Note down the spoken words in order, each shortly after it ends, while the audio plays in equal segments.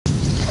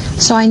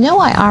So I know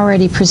I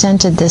already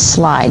presented this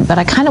slide, but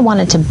I kind of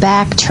wanted to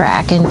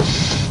backtrack. And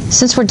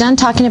since we're done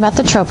talking about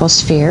the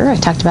troposphere, I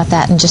talked about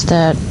that in just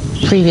the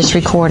previous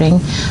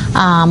recording,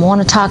 I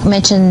want to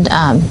mention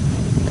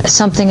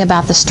something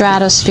about the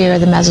stratosphere,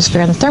 the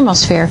mesosphere, and the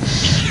thermosphere.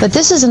 But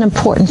this is an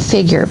important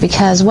figure,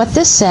 because what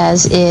this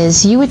says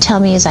is, you would tell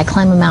me as I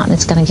climb a mountain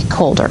it's going to get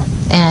colder.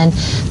 And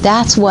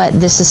that's what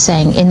this is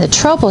saying. In the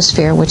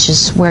troposphere, which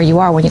is where you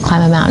are when you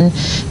climb a mountain,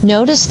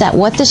 notice that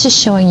what this is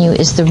showing you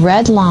is the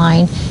red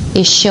line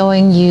is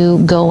showing you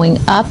going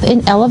up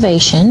in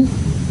elevation,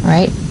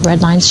 right?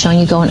 Red line's showing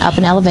you going up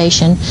in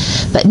elevation.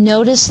 But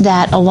notice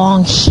that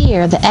along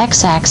here, the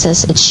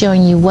x-axis, it's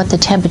showing you what the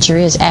temperature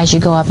is as you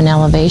go up in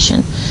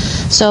elevation.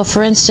 So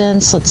for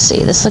instance, let's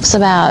see, this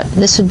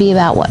would be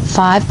about, what,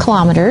 5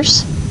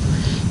 kilometers.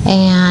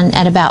 And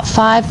at about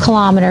 5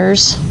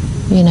 kilometers,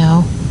 you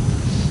know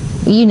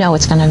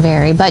it's going to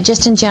vary, but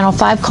just in general,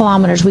 5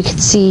 kilometers, we could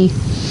see,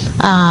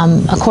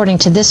 according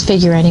to this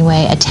figure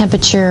anyway, a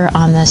temperature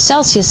on the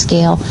Celsius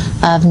scale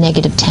of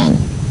 -10.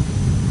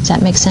 Does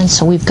that make sense?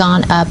 So we've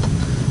gone up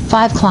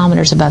 5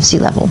 kilometers above sea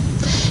level.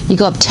 You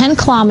go up 10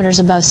 kilometers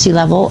above sea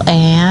level,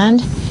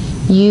 and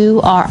you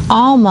are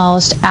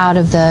almost out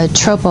of the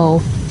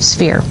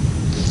troposphere.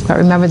 But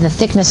remember, the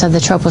thickness of the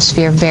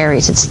troposphere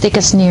varies. It's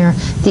thickest near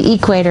the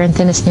equator and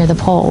thinnest near the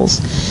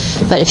poles.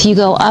 But if you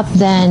go up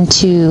then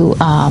to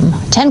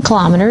 10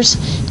 kilometers,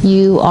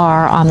 you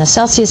are on the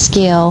Celsius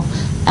scale,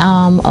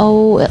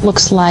 it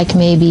looks like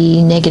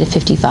maybe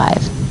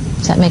 -55.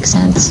 Does that make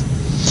sense?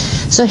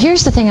 So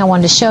here's the thing I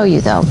wanted to show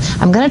you, though.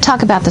 I'm going to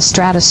talk about the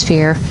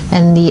stratosphere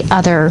and the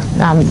other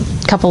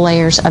couple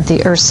layers of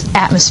the Earth's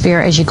atmosphere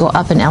as you go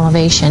up in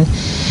elevation.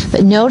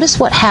 But notice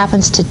what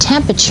happens to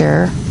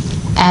temperature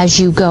as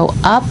you go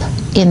up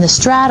in the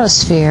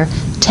stratosphere.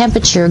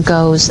 Temperature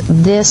goes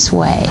this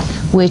way,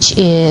 which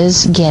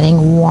is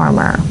getting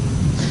warmer.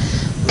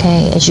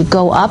 Okay, as you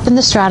go up in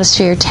the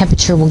stratosphere,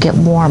 temperature will get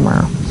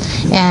warmer.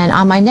 And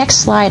on my next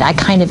slide, I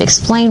kind of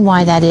explain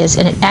why that is,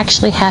 and it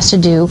actually has to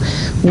do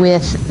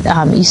with,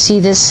 you see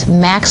this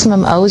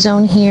maximum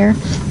ozone here?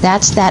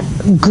 That's that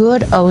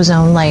good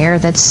ozone layer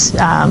that's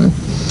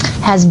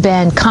has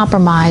been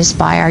compromised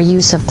by our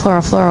use of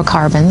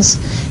chlorofluorocarbons,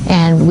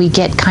 and we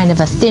get kind of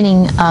a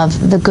thinning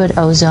of the good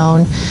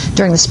ozone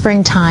during the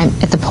springtime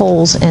at the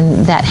poles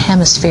in that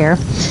hemisphere.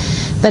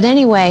 But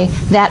anyway,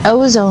 that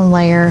ozone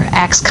layer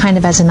acts kind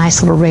of as a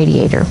nice little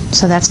radiator.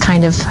 So that's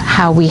kind of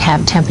how we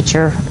have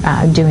temperature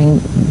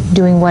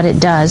doing what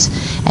it does.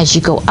 As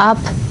you go up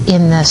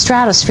in the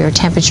stratosphere,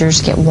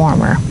 temperatures get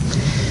warmer.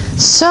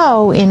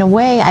 So in a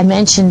way, I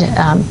mentioned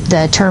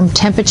the term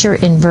temperature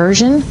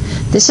inversion.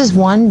 This is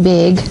one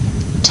big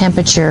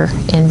temperature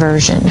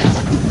inversion.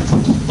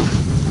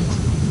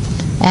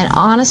 And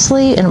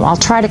honestly, and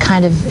I'll try to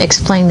kind of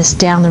explain this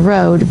down the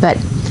road, but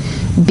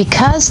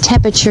because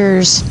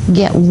temperatures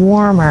get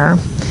warmer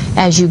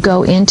as you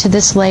go into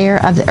this layer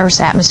of the Earth's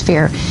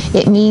atmosphere,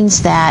 it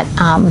means that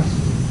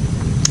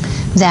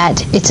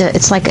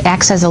it's like it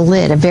acts as a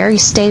lid, a very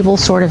stable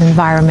sort of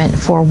environment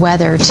for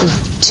weather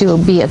to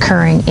be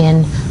occurring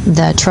in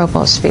the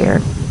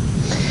troposphere.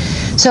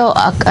 So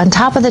on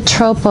top of the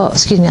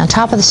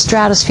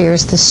stratosphere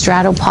is the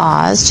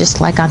stratopause, just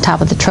like on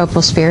top of the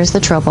troposphere is the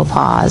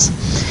tropopause.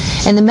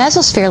 In the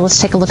mesosphere, let's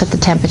take a look at the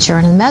temperature.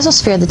 And in the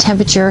mesosphere, the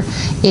temperature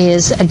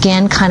is,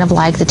 again, kind of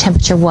like the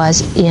temperature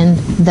was in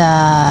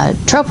the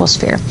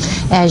troposphere.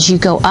 As you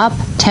go up,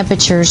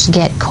 temperatures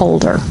get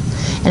colder.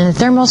 And in the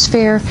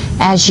thermosphere,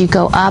 as you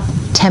go up,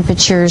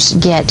 temperatures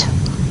get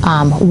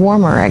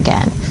warmer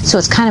again. So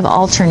it's kind of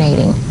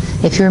alternating.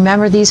 If you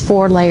remember these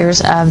 4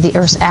 layers of the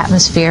Earth's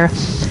atmosphere,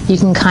 you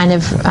can kind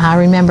of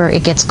remember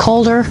it gets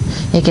colder,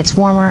 it gets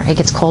warmer, it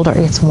gets colder,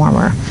 it gets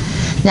warmer.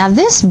 Now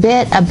this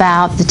bit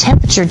about the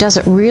temperature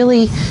doesn't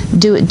really,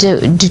 do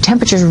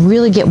temperatures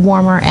really get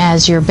warmer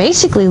as you're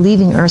basically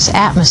leaving Earth's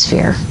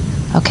atmosphere?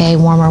 Okay,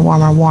 warmer,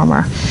 warmer,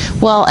 warmer.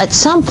 Well, at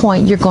some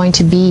point you're going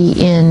to be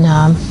in,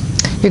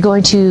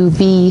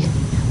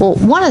 well,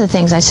 one of the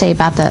things I say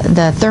about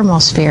the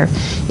thermosphere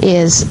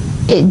is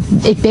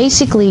it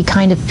basically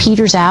kind of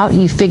peters out.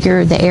 You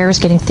figure the air is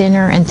getting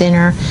thinner and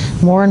thinner,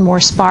 more and more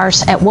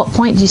sparse. At what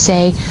point do you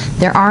say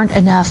there aren't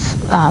enough,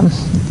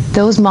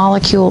 those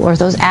molecules or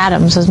those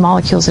atoms, those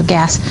molecules of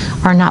gas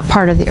are not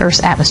part of the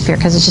Earth's atmosphere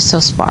because it's just so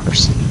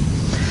sparse?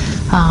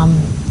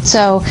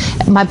 So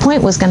my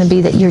point was going to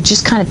be that you're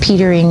just kind of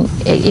petering,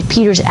 it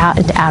peters out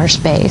into outer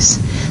space.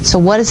 So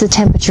what is the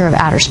temperature of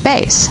outer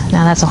space?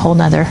 Now that's a whole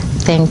nother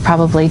thing,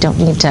 probably don't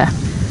need to,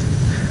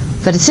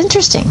 but it's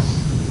interesting.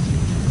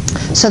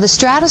 So the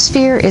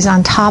stratosphere is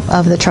on top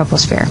of the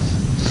troposphere.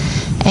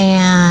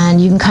 And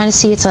you can kind of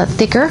see it's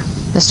thicker.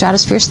 The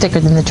stratosphere is thicker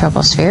than the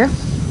troposphere.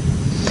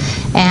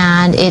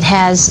 And it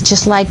has,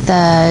 just like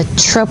the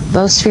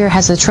troposphere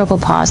has the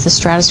tropopause, the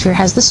stratosphere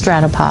has the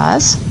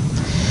stratopause.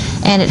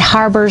 And it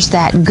harbors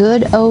that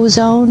good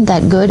ozone,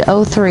 that good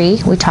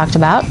O3 we talked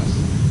about.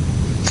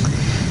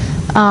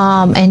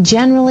 And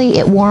generally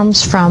it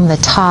warms from the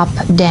top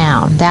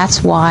down.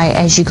 That's why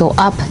as you go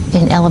up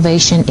in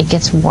elevation it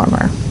gets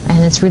warmer,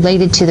 and it's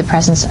related to the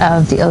presence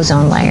of the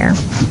ozone layer.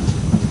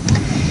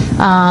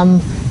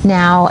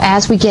 Now,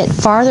 as we get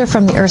farther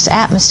from the Earth's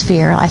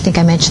atmosphere, I think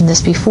I mentioned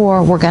this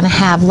before, we're going to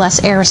have less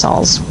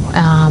aerosols,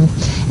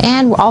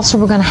 and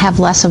we're going to have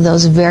less of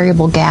those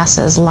variable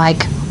gases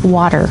like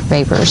water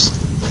vapors.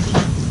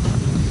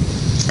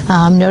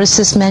 Notice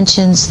this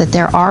mentions that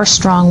there are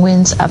strong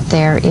winds up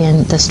there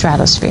in the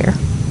stratosphere.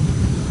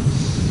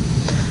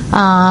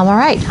 All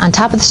right, on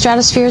top of the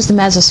stratosphere is the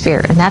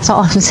mesosphere, and that's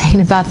all I'm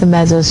saying about the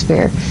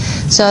mesosphere.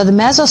 So the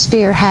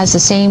mesosphere has the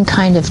same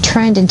kind of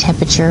trend in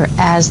temperature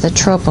as the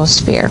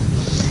troposphere,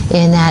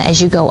 in that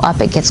as you go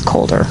up it gets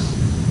colder.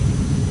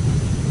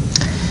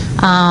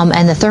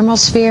 And the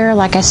thermosphere,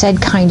 like I said,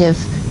 kind of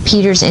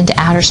peters into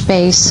outer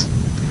space,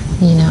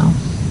 you know.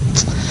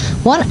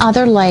 One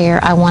other layer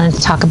I wanted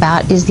to talk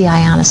about is the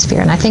ionosphere,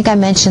 and I think I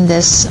mentioned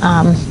this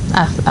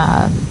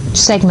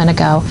segment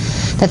ago,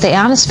 that the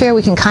ionosphere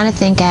we can kind of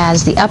think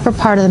as the upper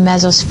part of the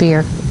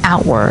mesosphere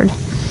outward,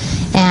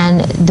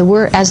 and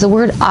as the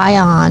word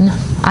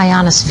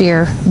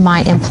ionosphere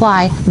might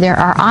imply, there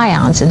are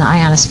ions in the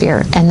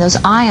ionosphere, and those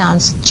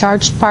ions,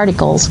 charged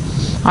particles,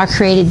 are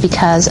created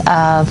because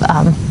of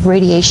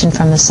radiation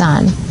from the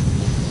sun.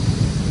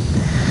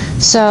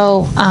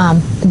 So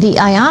the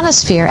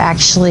ionosphere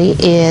actually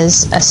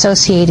is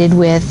associated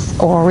with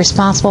or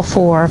responsible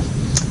for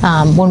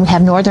when we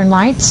have northern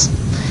lights.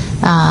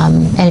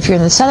 And if you're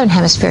in the southern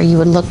hemisphere, you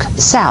would look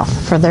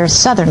south for their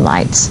southern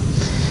lights.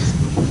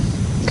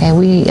 Okay,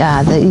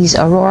 these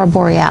aurora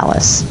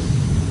borealis.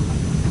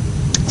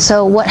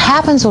 So what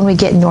happens when we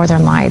get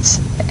northern lights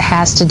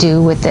has to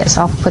do with this.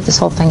 I'll put this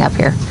whole thing up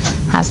here.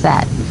 How's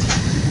that?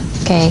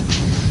 Okay.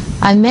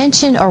 I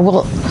mentioned,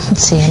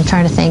 let's see, I'm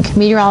trying to think.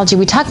 Meteorology,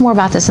 we talk more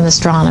about this in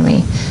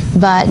astronomy,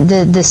 but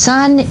the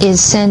sun is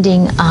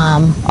sending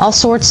all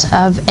sorts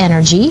of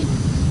energy,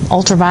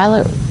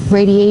 ultraviolet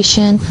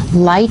radiation,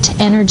 light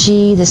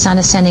energy. The sun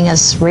is sending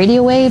us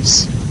radio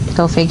waves,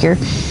 go figure,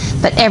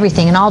 but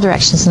everything in all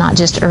directions, not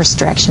just Earth's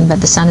direction,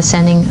 but the sun is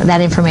sending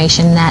that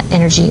information, that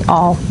energy in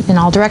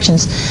all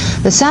directions.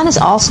 The sun is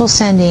also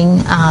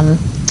sending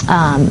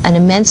an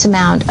immense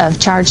amount of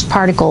charged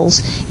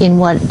particles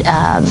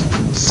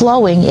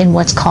flowing in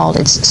what's called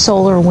its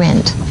solar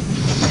wind.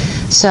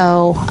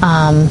 So,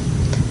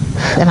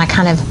 and I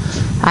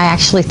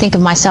actually think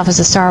of myself as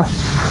a star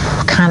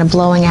kind of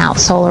blowing out,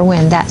 solar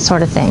wind, that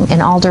sort of thing, in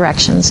all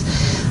directions.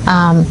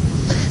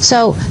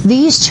 So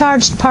these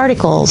charged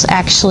particles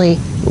actually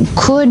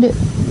could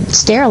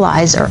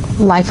sterilize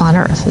life on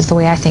Earth, is the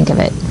way I think of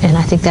it, and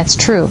I think that's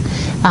true.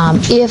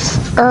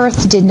 If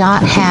Earth did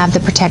not have the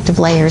protective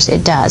layers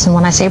it does, and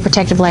when I say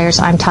protective layers,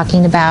 I'm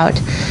talking about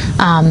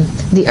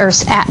the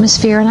Earth's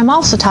atmosphere, and I'm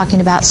also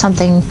talking about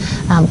something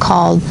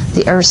called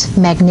the Earth's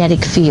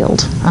magnetic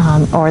field,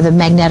 or the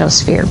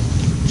magnetosphere.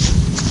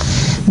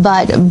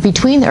 But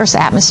between the Earth's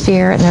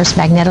atmosphere and the Earth's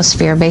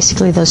magnetosphere,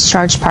 basically those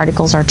charged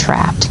particles are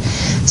trapped.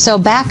 So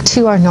back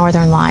to our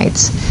northern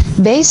lights.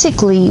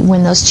 Basically,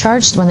 when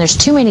there's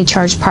too many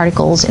charged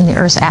particles in the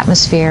Earth's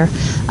atmosphere,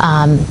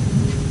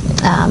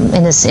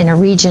 in a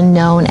region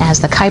known as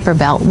the Kuiper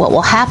Belt, what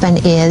will happen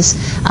is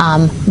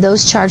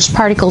those charged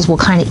particles will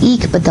kind of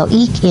eke, but they'll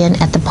eke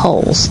in at the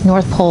poles,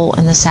 North Pole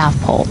and the South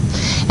Pole.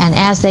 And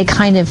as they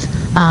kind of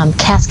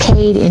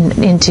cascade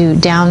into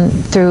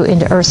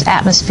Earth's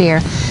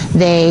atmosphere,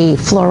 they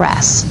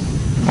fluoresce,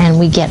 and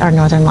we get our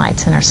northern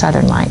lights and our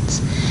southern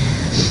lights.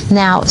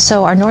 Now,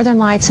 so our northern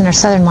lights and our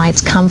southern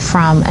lights come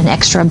from an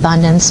extra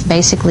abundance,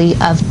 basically,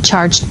 of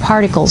charged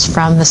particles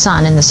from the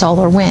sun and the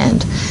solar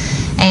wind.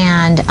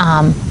 And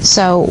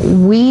so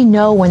we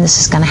know when this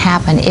is going to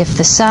happen. If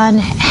the sun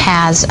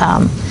has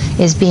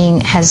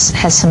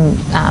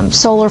some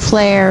solar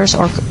flares,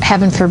 or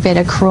heaven forbid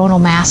a coronal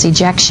mass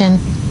ejection,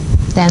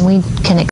 then we can